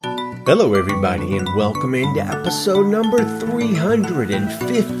Hello, everybody, and welcome into episode number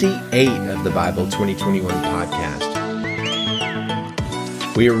 358 of the Bible 2021 podcast.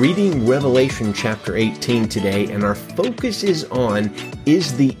 We are reading Revelation chapter 18 today, and our focus is on,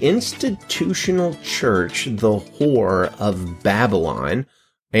 is the institutional church the whore of Babylon?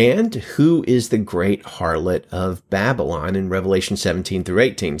 And who is the great harlot of Babylon in Revelation 17 through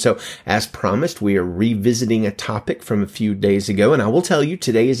 18? So, as promised, we are revisiting a topic from a few days ago, and I will tell you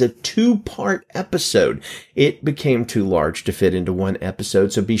today is a two-part episode. It became too large to fit into one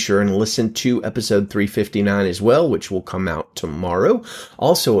episode, so be sure and listen to episode 359 as well, which will come out tomorrow.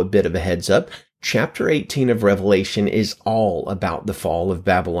 Also, a bit of a heads up. Chapter 18 of Revelation is all about the fall of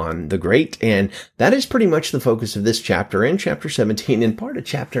Babylon the Great, and that is pretty much the focus of this chapter and chapter 17 and part of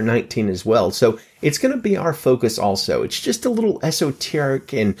chapter 19 as well. So it's going to be our focus also. It's just a little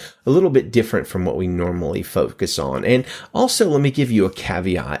esoteric and a little bit different from what we normally focus on. And also, let me give you a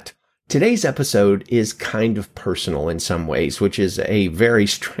caveat. Today's episode is kind of personal in some ways, which is a very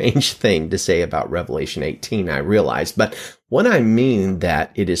strange thing to say about Revelation 18, I realize. But what I mean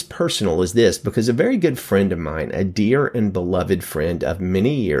that it is personal is this, because a very good friend of mine, a dear and beloved friend of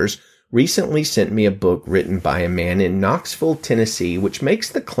many years, recently sent me a book written by a man in Knoxville, Tennessee, which makes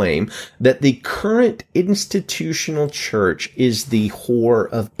the claim that the current institutional church is the whore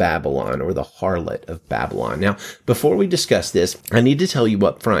of Babylon, or the harlot of Babylon. Now, before we discuss this, I need to tell you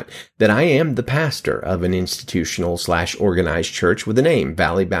up front that I am the pastor of an institutional/organized church with a name,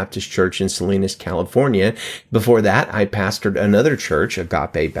 Valley Baptist Church in Salinas, California. Before that, I pastored another church,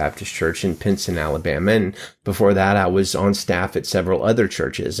 Agape Baptist Church in Pinson, Alabama, and before that, I was on staff at several other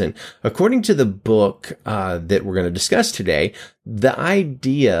churches. And according to the book that we're going to discuss today, the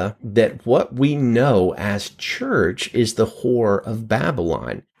idea that what we know as church is the whore of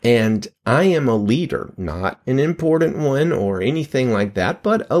Babylon. And I am a leader, not an important one or anything like that,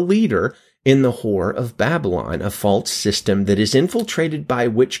 but a leader in the whore of Babylon, a false system that is infiltrated by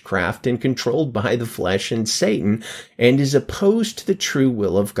witchcraft and controlled by the flesh and Satan, and is opposed to the true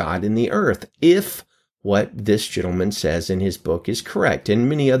will of God in the earth, if what this gentleman says in his book is correct. And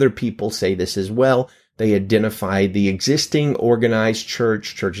many other people say this as well. They identify the existing organized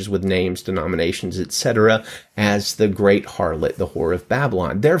churches with names, denominations, etc., as the great harlot, the whore of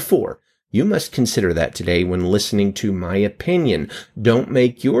Babylon. Therefore, you must consider that today when listening to my opinion. Don't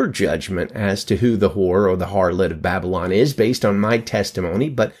make your judgment as to who the whore or the harlot of Babylon is based on my testimony,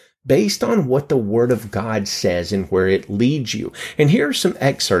 but based on what the Word of God says and where it leads you. And here are some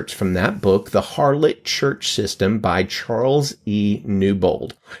excerpts from that book, The Harlot Church System by Charles E.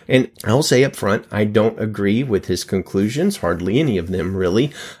 Newbold. And I'll say up front, I don't agree with his conclusions, hardly any of them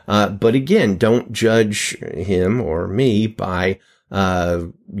really. But again, don't judge him or me by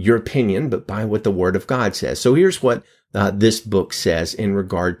your opinion, but by what the Word of God says. So here's what this book says in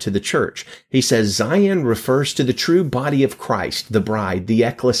regard to the church. He says, Zion refers to the true body of Christ, the bride, the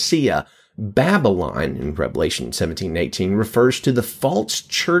ecclesia. Babylon, in Revelation 17:18, refers to the false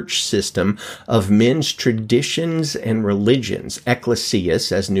church system of men's traditions and religions.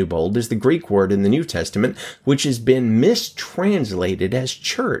 Ecclesias, as Newbold, is the Greek word in the New Testament, which has been mistranslated as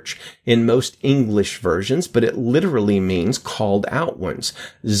church in most English versions, but it literally means called out ones.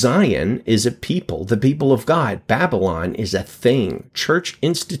 Zion is a people, the people of God. Babylon is a thing, church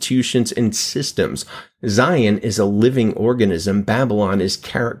institutions and systems. Zion is a living organism. Babylon is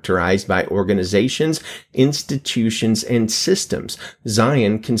characterized by organizations, institutions, and systems.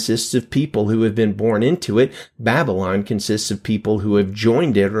 Zion consists of people who have been born into it. Babylon consists of people who have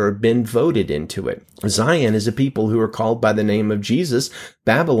joined it or have been voted into it. Zion is a people who are called by the name of Jesus.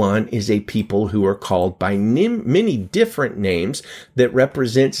 Babylon is a people who are called by many different names that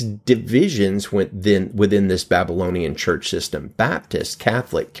represents divisions within this Babylonian church system. Baptist,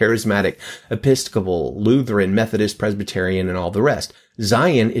 Catholic, Charismatic, Episcopal, Lutheran, Methodist, Presbyterian, and all the rest.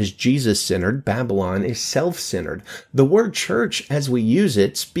 Zion is Jesus-centered. Babylon is self-centered. The word church, as we use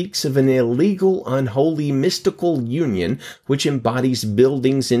it, speaks of an illegal, unholy, mystical union which embodies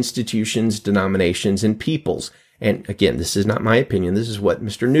buildings, institutions, denominations, and peoples. And again, this is not my opinion. This is what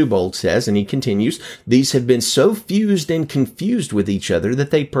Mr. Newbold says, and he continues, these have been so fused and confused with each other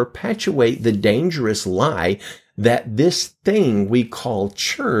that they perpetuate the dangerous lie that this thing we call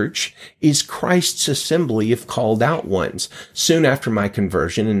church is Christ's assembly of called out ones. Soon after my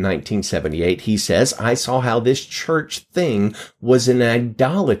conversion in 1978, he says, I saw how this church thing was an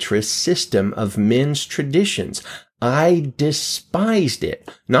idolatrous system of men's traditions. I despised it,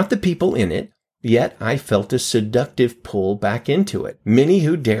 not the people in it. Yet I felt a seductive pull back into it. Many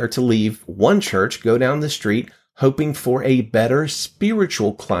who dare to leave one church go down the street hoping for a better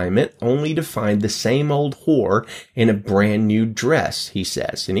spiritual climate, only to find the same old whore in a brand new dress, he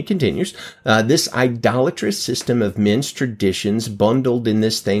says. And he continues, this idolatrous system of men's traditions bundled in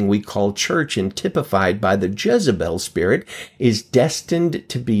this thing we call church and typified by the Jezebel spirit is destined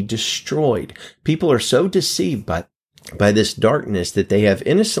to be destroyed. People are so deceived by this darkness that they have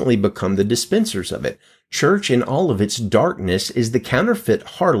innocently become the dispensers of it. Church in all of its darkness is the counterfeit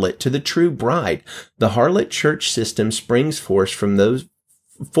harlot to the true bride. The harlot church system springs forth from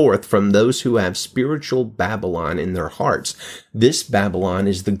those who have spiritual Babylon in their hearts. This Babylon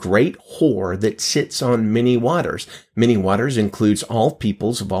is the great whore that sits on many waters. Many waters includes all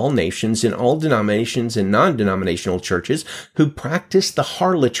peoples of all nations in all denominations and non-denominational churches who practice the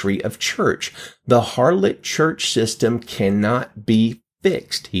harlotry of church. The harlot church system cannot be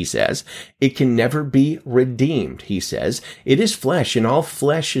fixed, he says. It can never be redeemed, he says. It is flesh, and all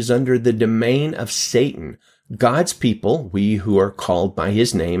flesh is under the domain of Satan. God's people, we who are called by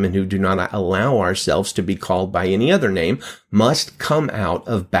his name and who do not allow ourselves to be called by any other name, must come out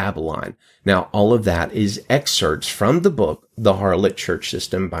of Babylon. Now, all of that is excerpts from the book, The Harlot Church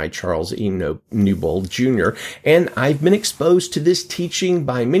System by Charles E. Newbold Jr. And I've been exposed to this teaching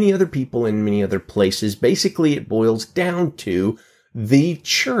by many other people in many other places. Basically, it boils down to the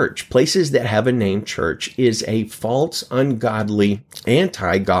church. Places that have a name church is a false, ungodly,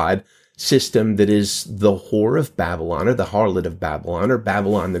 anti-God system that is the whore of Babylon or the harlot of Babylon or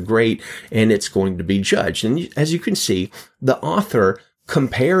Babylon the Great, and it's going to be judged. And as you can see, the author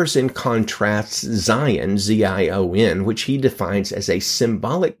compares and contrasts Zion, Z-I-O-N, which he defines as a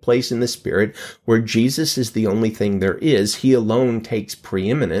symbolic place in the spirit where Jesus is the only thing there is. He alone takes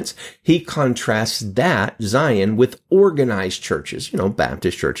preeminence. He contrasts that, Zion, with organized churches,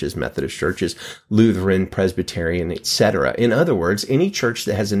 Baptist churches, Methodist churches, Lutheran, Presbyterian, etc. In other words, any church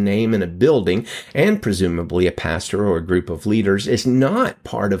that has a name and a building and presumably a pastor or a group of leaders is not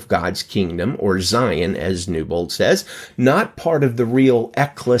part of God's kingdom, or Zion, as Newbold says, not part of the real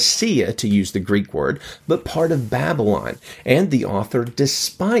ecclesia, to use the Greek word, but part of Babylon. And the author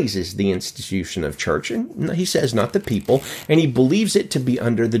despises the institution of church, and he says not the people, and he believes it to be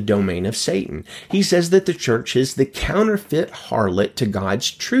under the domain of Satan. He says that the church is the counterfeit harlot to God's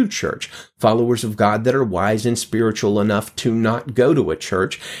true church, followers of God that are wise and spiritual enough to not go to a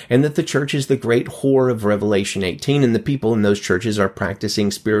church, and that the church is the great whore of Revelation 18, and the people in those churches are practicing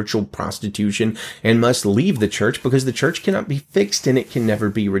spiritual prostitution and must leave the church because the church cannot be fixed and it can never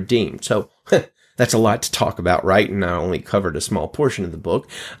be redeemed. So, that's a lot to talk about, right? And I only covered a small portion of the book.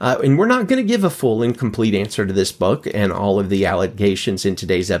 And we're not going to give a full and complete answer to this book and all of the allegations in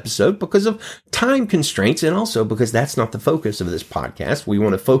today's episode because of time constraints, and also because that's not the focus of this podcast. We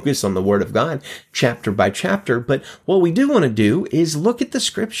want to focus on the Word of God chapter by chapter. But what we do want to do is look at the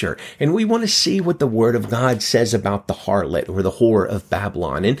Scripture, and we want to see what the Word of God says about the harlot or the whore of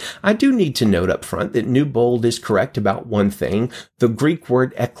Babylon. And I do need to note up front that Newbold is correct about one thing. The Greek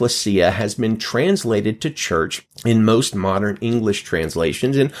word ecclesia has been translated to church in most modern English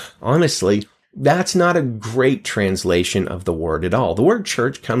translations, and honestly, that's not a great translation of the word at all. The word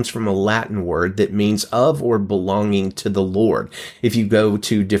church comes from a Latin word that means of or belonging to the Lord. If you go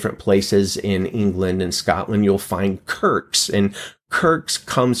to different places in England and Scotland, you'll find kirks, and kirks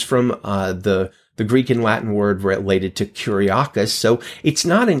comes from the Greek and Latin word related to kuriakos. So it's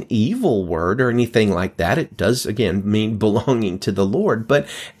not an evil word or anything like that. It does, again, mean belonging to the Lord. But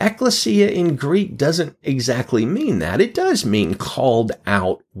ecclesia in Greek doesn't exactly mean that. It does mean called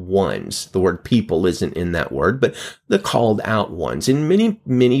out ones. The word people isn't in that word, but the called out ones. And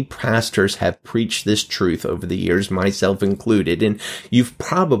many pastors have preached this truth over the years, myself included. And you've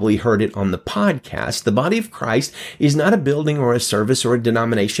probably heard it on the podcast. The body of Christ is not a building or a service or a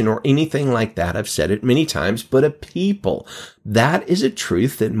denomination or anything like that. I've said it many times, but a people. That is a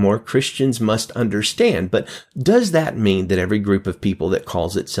truth that more Christians must understand. But does that mean that every group of people that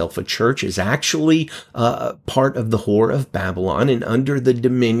calls itself a church is actually part of the whore of Babylon and under the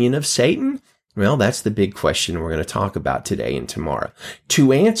dominion of Satan? Well, that's the big question we're going to talk about today and tomorrow.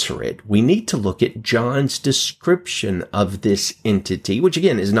 To answer it, we need to look at John's description of this entity, which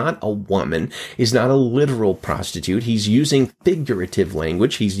again is not a woman, is not a literal prostitute. He's using figurative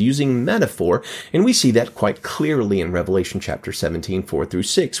language. He's using metaphor. And we see that quite clearly in Revelation chapter 17,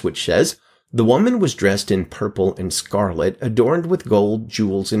 4-6, which says, "The woman was dressed in purple and scarlet, adorned with gold,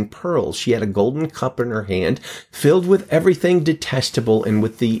 jewels, and pearls. She had a golden cup in her hand, filled with everything detestable and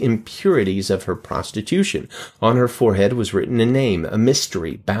with the impurities of her prostitution. On her forehead was written a name, a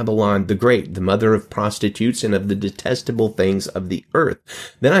mystery, Babylon the Great, the mother of prostitutes and of the detestable things of the earth.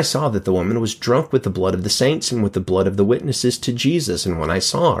 Then I saw that the woman was drunk with the blood of the saints and with the blood of the witnesses to Jesus. And when I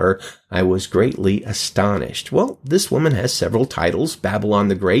saw her, I was greatly astonished. Well, this woman has several titles: Babylon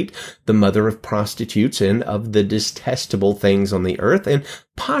the Great, the mother of prostitutes and of the detestable things on the earth, and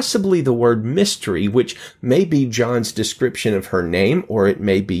possibly the word mystery, which may be John's description of her name, or it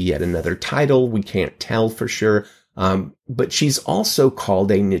may be yet another title. We can't tell for sure. But she's also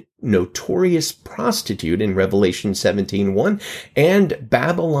called a notorious prostitute in Revelation 17:1, and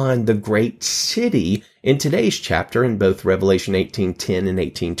Babylon the Great City in today's chapter in both Revelation 18:10 and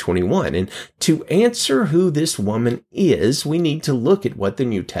 18:21. And to answer who this woman is, we need to look at what the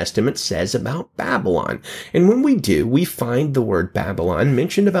New Testament says about Babylon. And when we do, we find the word Babylon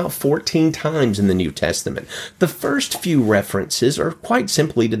mentioned about 14 times in the New Testament. The first few references are quite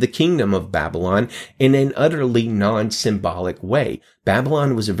simply to the kingdom of Babylon in an utterly non-symbolic way.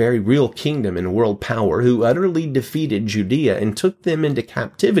 Babylon was a very real kingdom and world power who utterly defeated Judea and took them into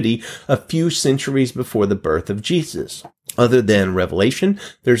captivity a few centuries before the birth of Jesus. Other than Revelation,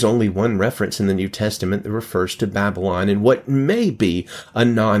 there's only one reference in the New Testament that refers to Babylon in what may be a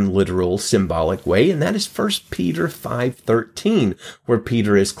non-literal symbolic way, and that is 1 Peter 5:13, where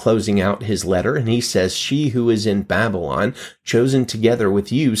Peter is closing out his letter, and he says, "She who is in Babylon, chosen together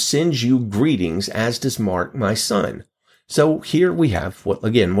with you, sends you greetings, as does Mark, my son." So here we have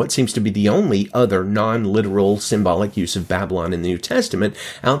what seems to be the only other non-literal symbolic use of Babylon in the New Testament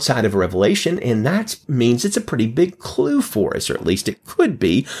outside of Revelation, and that means it's a pretty big clue for us, or at least it could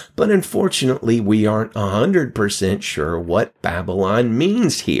be, but unfortunately we aren't 100% sure what Babylon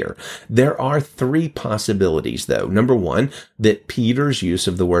means here. There are three possibilities, though. Number one, that Peter's use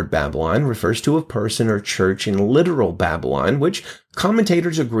of the word Babylon refers to a person or church in literal Babylon, which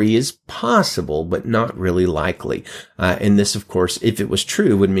commentators agree is possible, but not really likely. And this, of course, if it was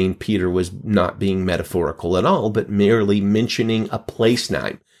true, would mean Peter was not being metaphorical at all, but merely mentioning a place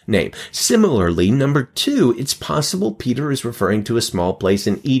name. Similarly, number two, it's possible Peter is referring to a small place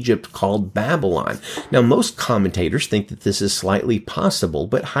in Egypt called Babylon. Now, most commentators think that this is slightly possible,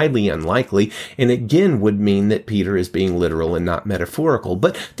 but highly unlikely, and again would mean that Peter is being literal and not metaphorical.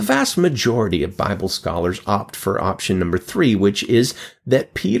 But the vast majority of Bible scholars opt for option number three, which is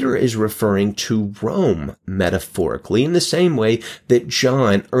that Peter is referring to Rome metaphorically in the same way that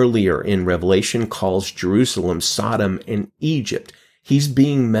John earlier in Revelation calls Jerusalem, Sodom, and Egypt. He's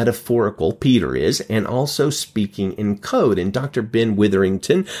being metaphorical, Peter is, and also speaking in code. And Dr. Ben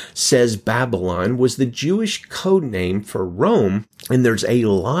Witherington says Babylon was the Jewish code name for Rome, and there's a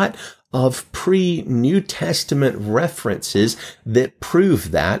lot of pre-New Testament references that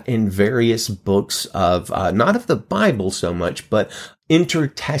prove that in various books of, not of the Bible so much, but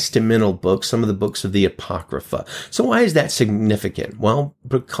intertestamental books, some of the books of the Apocrypha. So why is that significant? Well,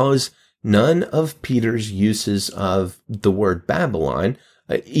 because none of Peter's uses of the word Babylon,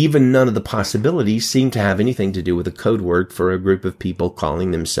 even none of the possibilities, seem to have anything to do with a code word for a group of people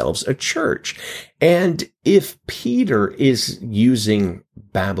calling themselves a church. And if Peter is using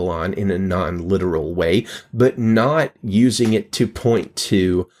Babylon in a non-literal way, but not using it to point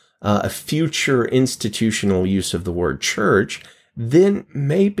to a future institutional use of the word church, then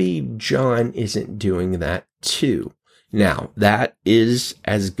maybe John isn't doing that too. Now, that is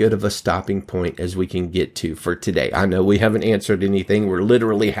as good of a stopping point as we can get to for today. I know we haven't answered anything. We're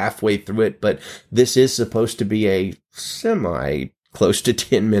literally halfway through it, but this is supposed to be a close to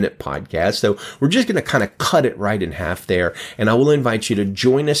 10-minute podcast. So we're just going to kind of cut it right in half there. And I will invite you to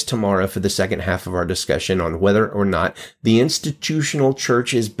join us tomorrow for the second half of our discussion on whether or not the institutional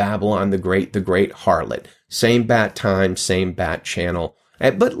church is Babylon the great harlot. Same bat time, same bat channel.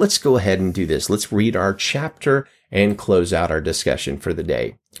 But let's go ahead and do this. Let's read our chapter and close out our discussion for the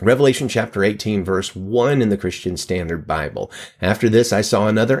day. Revelation chapter 18, verse 1 in the Christian Standard Bible. After this, I saw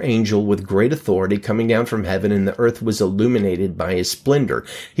another angel with great authority coming down from heaven, and the earth was illuminated by his splendor.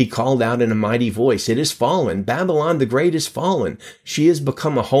 He called out in a mighty voice, "It is fallen! Babylon the Great is fallen! She has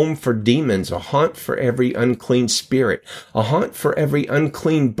become a home for demons, a haunt for every unclean spirit, a haunt for every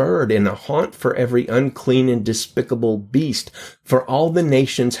unclean bird, and a haunt for every unclean and despicable beast. For all the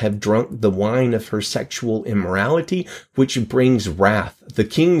nations have drunk the wine of her sexual immorality, which brings wrath. The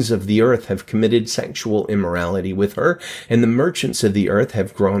kings of the earth have committed sexual immorality with her, and the merchants of the earth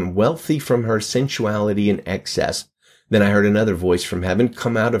have grown wealthy from her sensuality and excess. Then I heard another voice from heaven,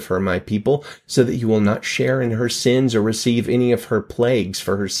 "Come out of her, my people, so that you will not share in her sins or receive any of her plagues,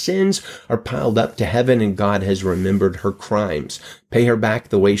 for her sins are piled up to heaven, and God has remembered her crimes. Pay her back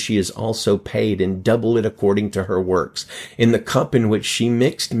the way she is also paid, and double it according to her works. In the cup in which she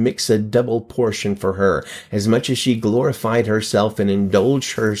mix a double portion for her. As much as she glorified herself and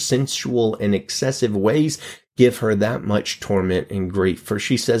indulged her sensual and excessive ways, give her that much torment and grief. For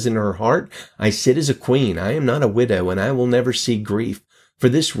she says in her heart, I sit as a queen, I am not a widow, and I will never see grief. For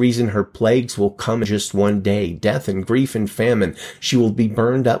this reason, her plagues will come just one day, death and grief and famine. She will be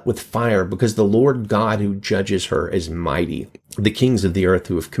burned up with fire, because the Lord God who judges her is mighty. The kings of the earth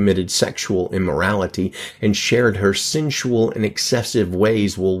who have committed sexual immorality and shared her sensual and excessive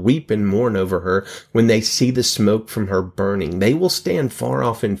ways will weep and mourn over her when they see the smoke from her burning. They will stand far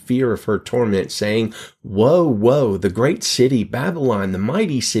off in fear of her torment, saying, Woe, woe, the great city, Babylon, the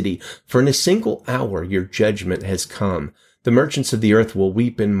mighty city, for in a single hour your judgment has come. The merchants of the earth will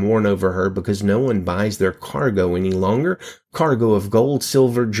weep and mourn over her, because no one buys their cargo any longer. Cargo of gold,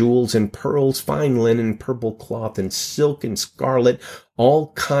 silver, jewels, and pearls, fine linen, purple cloth, and silk and scarlet,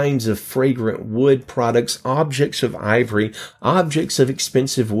 all kinds of fragrant wood products, objects of ivory, objects of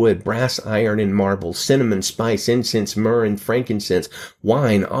expensive wood, brass, iron, and marble, cinnamon, spice, incense, myrrh, and frankincense,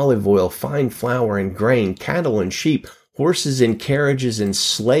 wine, olive oil, fine flour, and grain, cattle and sheep, horses and carriages, and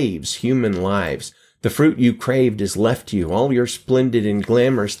slaves, human lives. The fruit you craved is left you. All your splendid and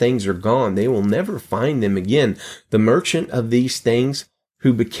glamorous things are gone. They will never find them again. The merchants of these things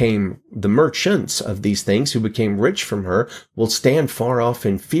who became rich from her will stand far off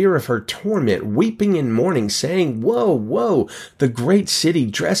in fear of her torment, weeping and mourning, saying, Woe, woe, the great city,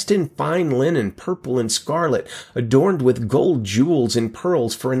 dressed in fine linen, purple and scarlet, adorned with gold, jewels, and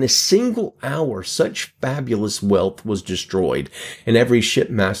pearls, for in a single hour such fabulous wealth was destroyed. And every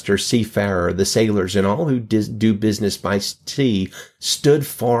shipmaster, seafarer, the sailors, and all who do business by sea stood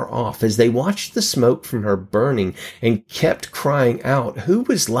far off as they watched the smoke from her burning and kept crying out, Who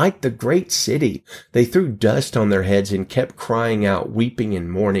was like the great city? They threw dust on their heads and kept crying out, weeping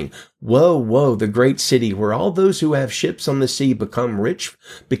and mourning, Woe, woe, the great city, where all those who have ships on the sea became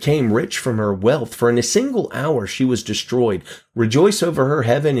rich from her wealth, for in a single hour she was destroyed. Rejoice over her,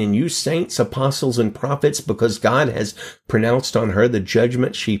 heaven, and you saints, apostles, and prophets, because God has pronounced on her the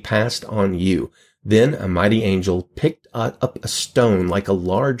judgment she passed on you. Then a mighty angel picked up a stone like a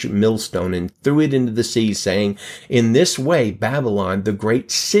large millstone and threw it into the sea, saying, In this way Babylon, the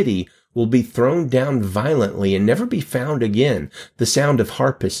great city, will be thrown down violently and never be found again. The sound of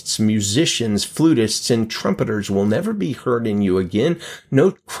harpists, musicians, flutists, and trumpeters will never be heard in you again.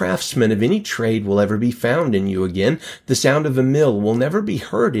 No craftsman of any trade will ever be found in you again. The sound of a mill will never be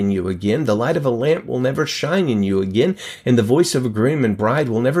heard in you again. The light of a lamp will never shine in you again. And the voice of a groom and bride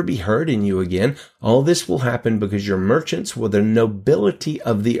will never be heard in you again. All this will happen because your merchants were the nobility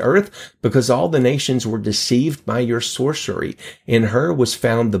of the earth, because all the nations were deceived by your sorcery. In her was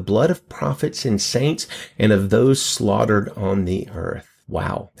found the blood of prophets and saints and of those slaughtered on the earth.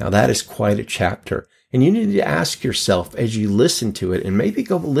 Wow. Now that is quite a chapter. And you need to ask yourself as you listen to it, and maybe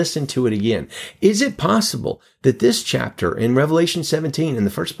go listen to it again, is it possible that this chapter in Revelation 17 and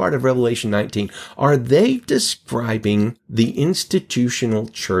the first part of Revelation 19, are they describing the institutional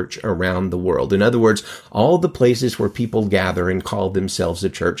church around the world? In other words, all the places where people gather and call themselves a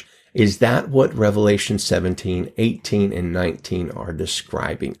church. Is that what Revelation 17, 18, and 19 are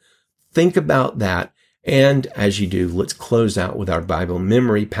describing? Think about that. And as you do, let's close out with our Bible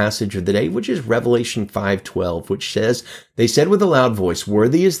memory passage of the day, which is Revelation 5:12, which says, They said with a loud voice,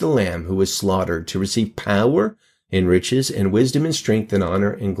 Worthy is the Lamb who was slaughtered to receive power and riches and wisdom and strength and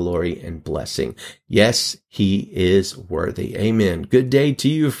honor and glory and blessing. Yes, he is worthy. Amen. Good day to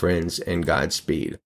you, friends, and Godspeed.